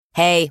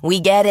Hey, we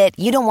get it.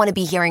 You don't want to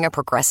be hearing a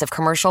Progressive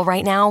commercial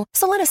right now,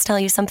 so let us tell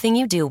you something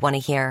you do want to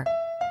hear.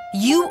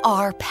 You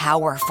are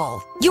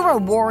powerful. You're a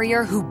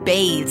warrior who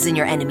bathes in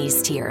your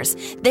enemy's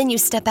tears. Then you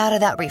step out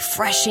of that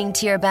refreshing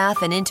tear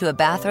bath and into a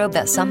bathrobe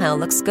that somehow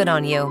looks good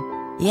on you.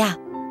 Yeah,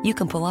 you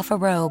can pull off a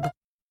robe.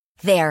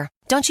 There.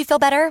 Don't you feel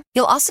better?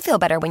 You'll also feel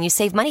better when you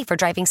save money for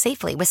driving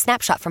safely with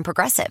Snapshot from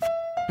Progressive.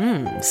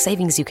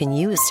 Savings you can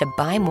use to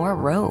buy more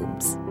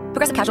robes.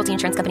 Progressive Casualty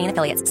Insurance Company and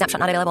Affiliates. Snapshot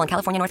not available in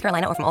California, North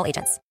Carolina, or from all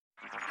agents.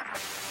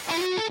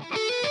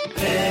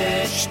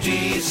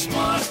 HT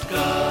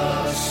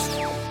Smartcast.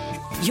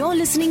 You're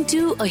listening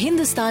to a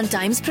Hindustan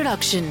Times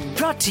production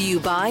brought to you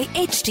by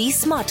HT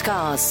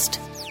Smartcast.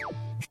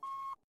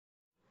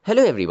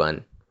 Hello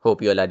everyone.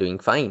 Hope you all are doing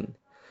fine.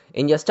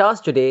 In your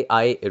stars today,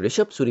 I,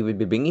 Rishabh Suri, will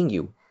be bringing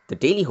you the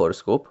Daily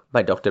Horoscope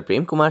by Dr.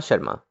 Prem Kumar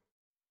Sharma.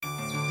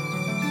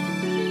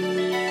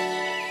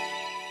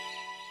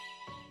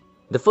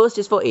 The first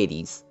is for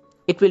Aries.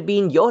 It will be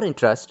in your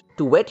interest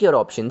to vet your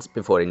options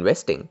before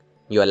investing.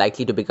 You are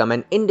likely to become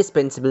an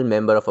indispensable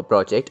member of a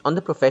project on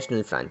the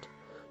professional front.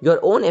 Your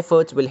own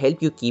efforts will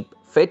help you keep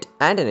fit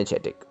and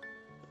energetic.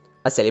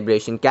 A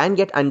celebration can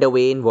get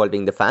underway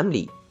involving the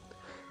family.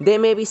 There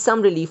may be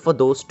some relief for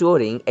those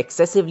touring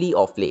excessively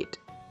off late.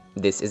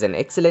 This is an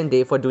excellent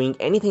day for doing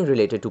anything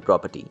related to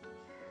property.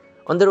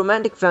 On the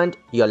romantic front,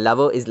 your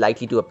lover is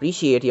likely to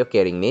appreciate your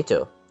caring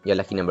nature. Your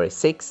lucky number is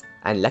 6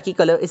 and lucky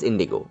color is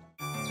indigo.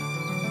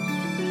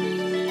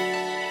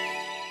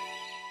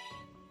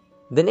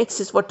 The next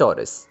is for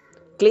Taurus.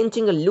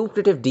 Clinching a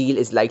lucrative deal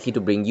is likely to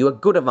bring you a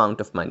good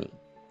amount of money.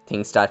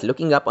 Things start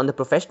looking up on the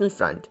professional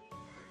front.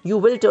 You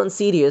will turn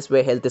serious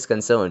where health is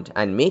concerned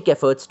and make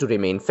efforts to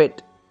remain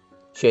fit.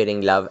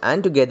 Sharing love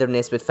and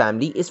togetherness with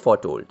family is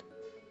foretold.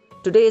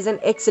 Today is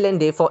an excellent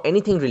day for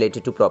anything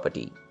related to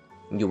property.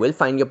 You will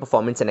find your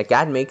performance and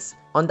academics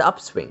on the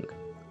upswing.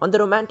 On the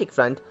romantic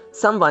front,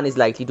 someone is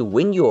likely to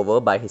win you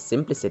over by his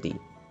simplicity.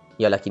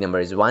 Your lucky number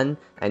is 1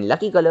 and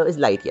lucky color is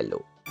light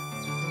yellow.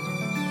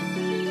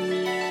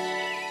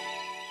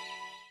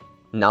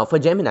 Now for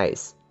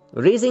Geminis.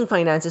 Raising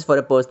finances for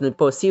a personal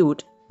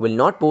pursuit will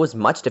not pose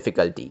much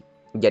difficulty.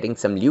 Getting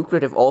some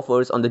lucrative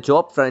offers on the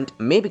job front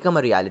may become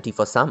a reality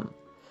for some.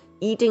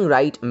 Eating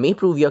right may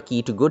prove your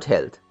key to good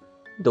health.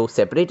 Those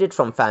separated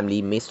from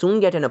family may soon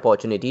get an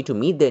opportunity to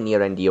meet their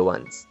near and dear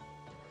ones.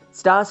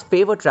 Stars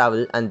favor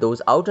travel and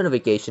those out on a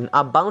vacation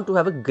are bound to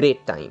have a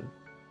great time.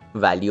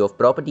 Value of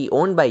property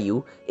owned by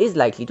you is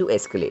likely to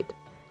escalate.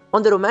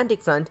 On the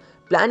romantic front,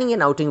 planning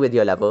an outing with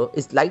your lover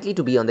is likely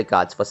to be on the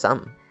cards for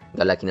some.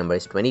 Your lucky number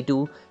is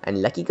 22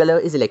 and lucky color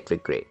is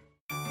electric grey.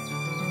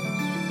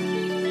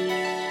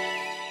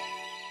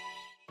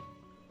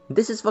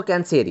 This is for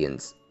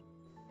Cancerians.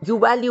 You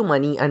value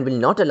money and will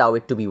not allow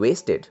it to be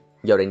wasted.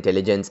 Your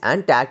intelligence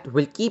and tact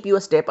will keep you a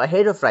step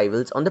ahead of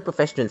rivals on the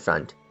professional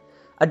front.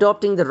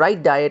 Adopting the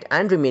right diet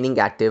and remaining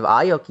active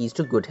are your keys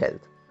to good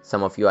health.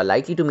 Some of you are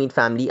likely to meet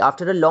family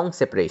after a long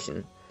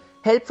separation.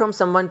 Help from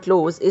someone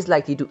close is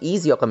likely to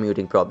ease your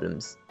commuting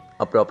problems.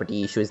 A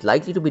property issue is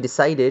likely to be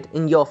decided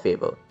in your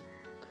favor.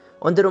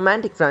 On the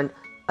romantic front,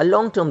 a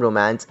long-term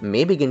romance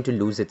may begin to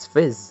lose its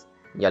fizz.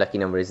 Your lucky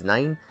number is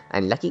 9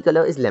 and lucky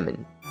color is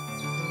lemon.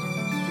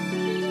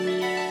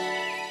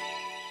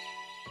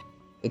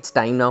 It's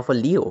time now for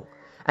Leo.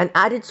 An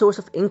added source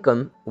of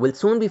income will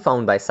soon be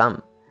found by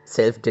some.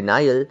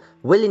 Self-denial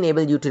will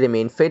enable you to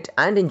remain fit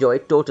and enjoy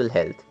total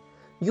health.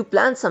 You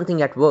plan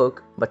something at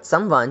work, but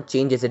someone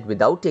changes it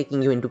without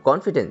taking you into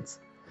confidence.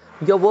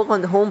 Your work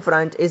on the home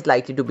front is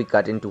likely to be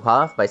cut into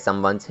half by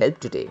someone's help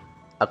today.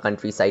 A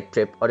countryside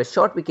trip or a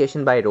short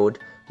vacation by road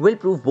will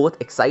prove both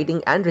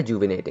exciting and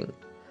rejuvenating.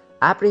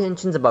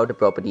 Apprehensions about a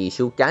property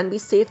issue can be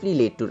safely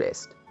laid to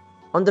rest.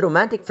 On the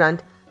romantic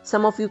front,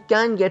 some of you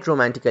can get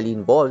romantically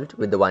involved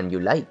with the one you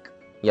like.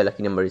 Your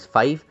lucky number is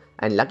 5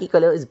 and lucky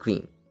color is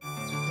green.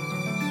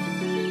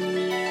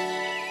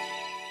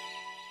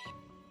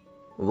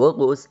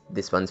 Virgos,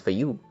 this one's for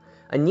you.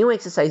 A new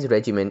exercise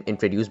regimen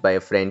introduced by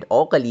a friend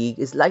or colleague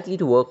is likely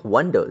to work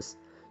wonders.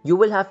 You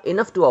will have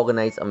enough to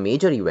organize a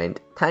major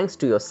event thanks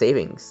to your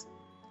savings.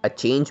 A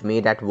change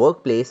made at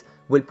workplace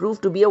will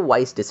prove to be a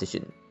wise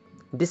decision.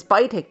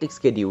 Despite hectic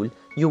schedule,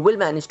 you will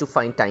manage to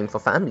find time for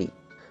family.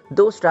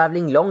 Those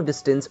traveling long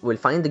distance will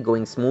find the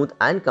going smooth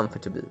and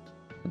comfortable.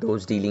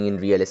 Those dealing in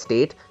real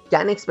estate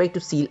can expect to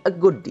seal a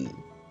good deal.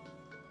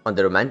 On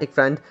the romantic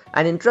front,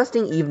 an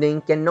interesting evening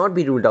cannot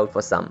be ruled out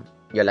for some.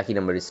 Your lucky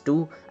number is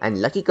 2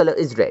 and lucky color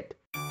is red.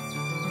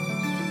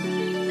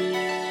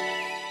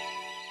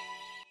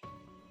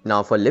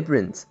 Now for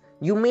Librans,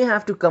 you may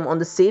have to come on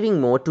the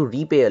saving mode to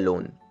repay a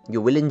loan. You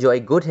will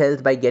enjoy good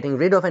health by getting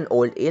rid of an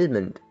old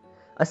ailment.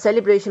 A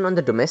celebration on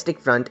the domestic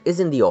front is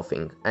in the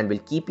offing and will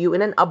keep you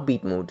in an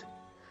upbeat mood.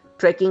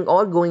 Trekking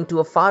or going to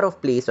a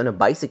far-off place on a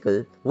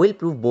bicycle will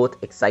prove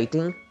both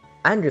exciting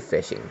and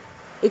refreshing.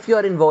 If you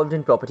are involved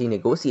in property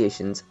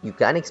negotiations, you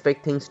can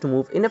expect things to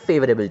move in a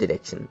favorable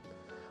direction.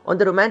 On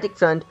the romantic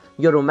front,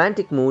 your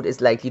romantic mood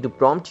is likely to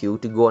prompt you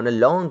to go on a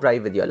long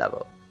drive with your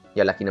lover.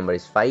 Your lucky number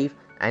is 5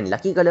 and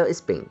lucky color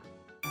is pink.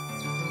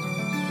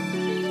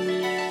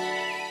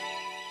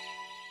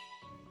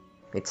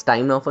 It's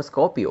time now for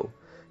Scorpio.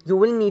 You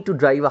will need to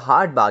drive a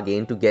hard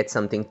bargain to get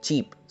something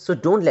cheap, so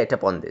don't let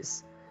up on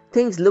this.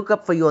 Things look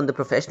up for you on the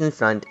professional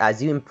front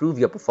as you improve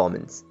your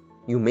performance.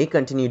 You may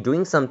continue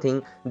doing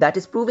something that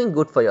is proving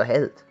good for your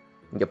health.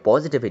 Your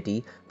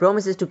positivity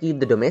promises to keep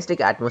the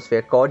domestic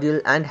atmosphere cordial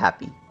and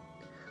happy.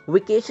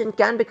 Vacation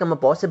can become a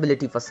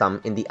possibility for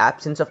some in the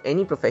absence of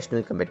any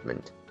professional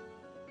commitment.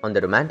 On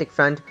the romantic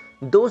front,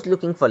 those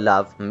looking for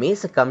love may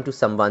succumb to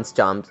someone's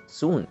charms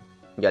soon.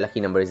 Your lucky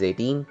number is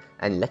 18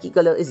 and lucky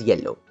color is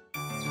yellow.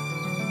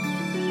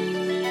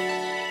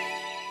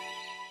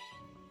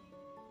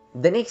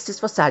 The next is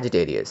for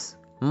Sagittarius.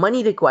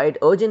 Money required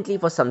urgently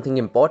for something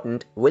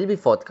important will be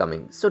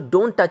forthcoming, so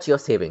don't touch your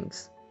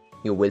savings.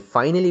 You will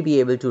finally be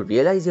able to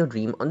realize your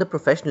dream on the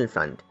professional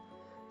front.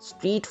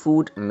 Street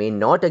food may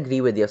not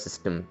agree with your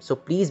system, so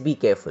please be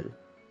careful.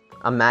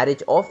 A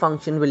marriage or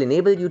function will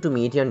enable you to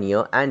meet your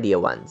near and dear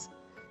ones.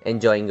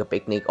 Enjoying a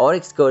picnic or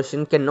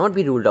excursion cannot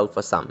be ruled out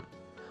for some.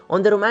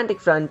 On the romantic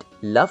front,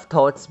 love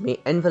thoughts may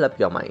envelop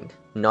your mind,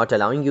 not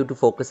allowing you to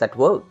focus at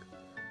work.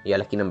 Your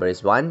lucky number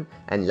is 1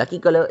 and lucky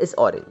color is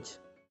orange.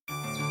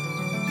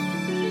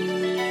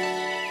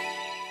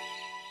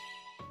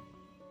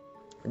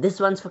 This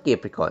one's for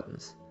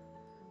Capricorns.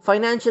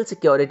 Financial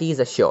security is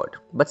assured,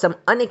 but some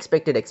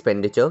unexpected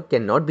expenditure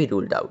cannot be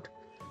ruled out.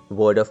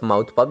 Word of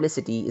mouth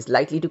publicity is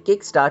likely to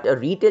kickstart a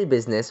retail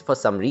business for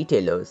some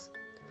retailers.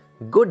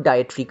 Good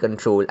dietary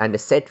control and a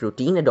set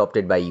routine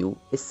adopted by you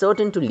is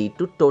certain to lead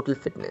to total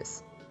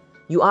fitness.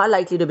 You are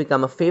likely to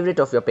become a favorite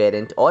of your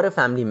parent or a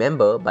family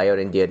member by your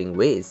endearing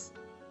ways.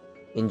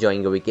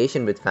 Enjoying a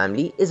vacation with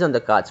family is on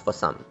the cards for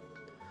some.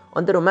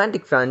 On the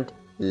romantic front,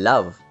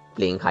 love,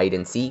 playing hide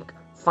and seek,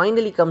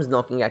 finally comes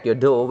knocking at your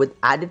door with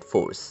added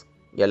force.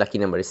 Your lucky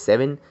number is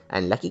 7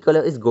 and lucky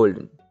color is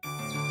golden.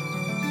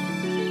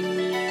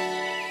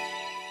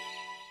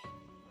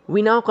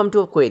 We now come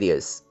to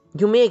Aquarius.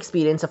 You may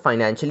experience a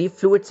financially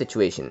fluid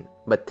situation,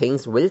 but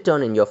things will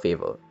turn in your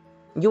favor.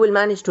 You will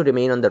manage to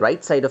remain on the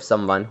right side of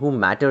someone who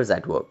matters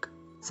at work.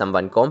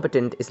 Someone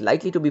competent is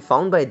likely to be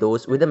found by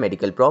those with a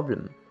medical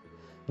problem.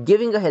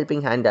 Giving a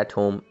helping hand at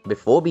home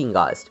before being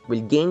asked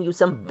will gain you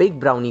some big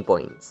brownie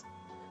points.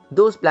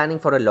 Those planning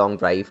for a long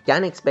drive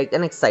can expect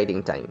an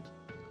exciting time.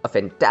 A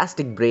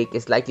fantastic break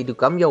is likely to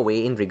come your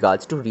way in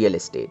regards to real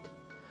estate.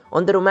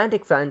 On the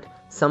romantic front,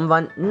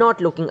 someone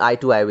not looking eye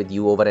to eye with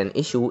you over an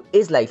issue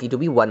is likely to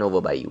be won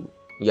over by you.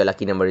 Your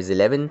lucky number is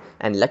 11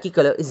 and lucky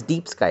color is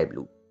deep sky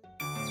blue.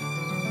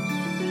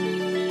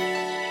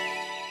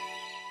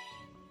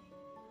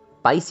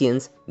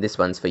 Pisceans, this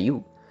one's for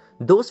you.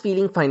 Those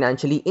feeling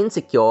financially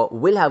insecure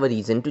will have a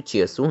reason to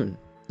cheer soon.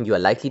 You are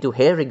likely to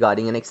hear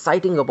regarding an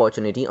exciting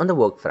opportunity on the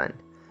work front.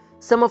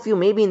 Some of you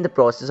may be in the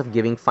process of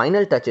giving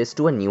final touches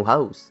to a new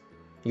house.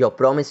 Your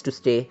promise to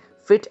stay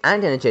fit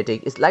and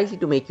energetic is likely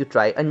to make you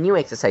try a new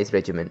exercise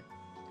regimen.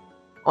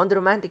 On the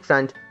romantic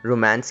front,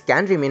 romance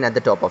can remain at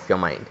the top of your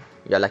mind.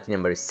 Your lucky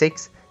number is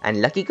 6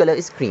 and lucky color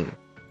is cream.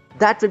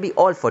 That will be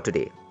all for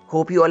today.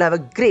 Hope you all have a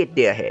great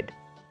day ahead.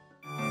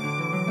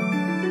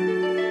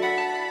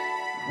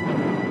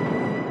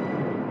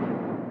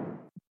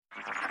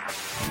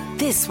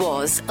 This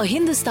was a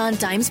Hindustan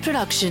Times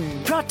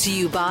production brought to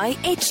you by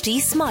HT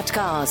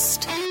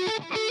Smartcast.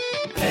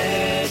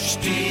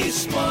 HT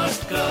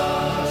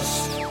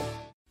Smartcast.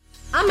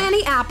 I'm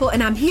Annie Apple,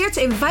 and I'm here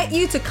to invite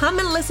you to come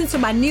and listen to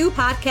my new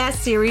podcast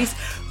series,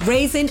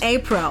 Raising a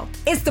Pro.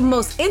 It's the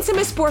most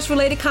intimate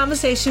sports-related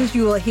conversations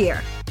you will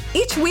hear.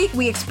 Each week,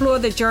 we explore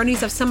the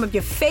journeys of some of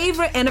your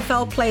favorite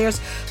NFL players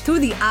through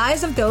the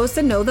eyes of those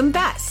that know them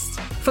best.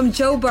 From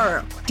Joe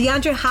Burrow,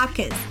 DeAndre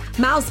Hopkins,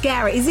 Myles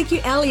Garrett,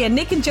 Ezekiel Elliott,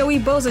 Nick and Joey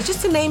Bosa,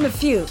 just to name a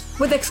few.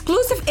 With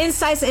exclusive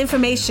insights and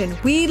information,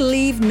 we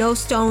leave no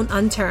stone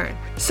unturned.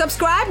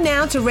 Subscribe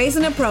now to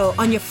Raising a Pro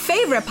on your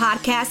favorite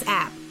podcast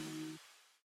app.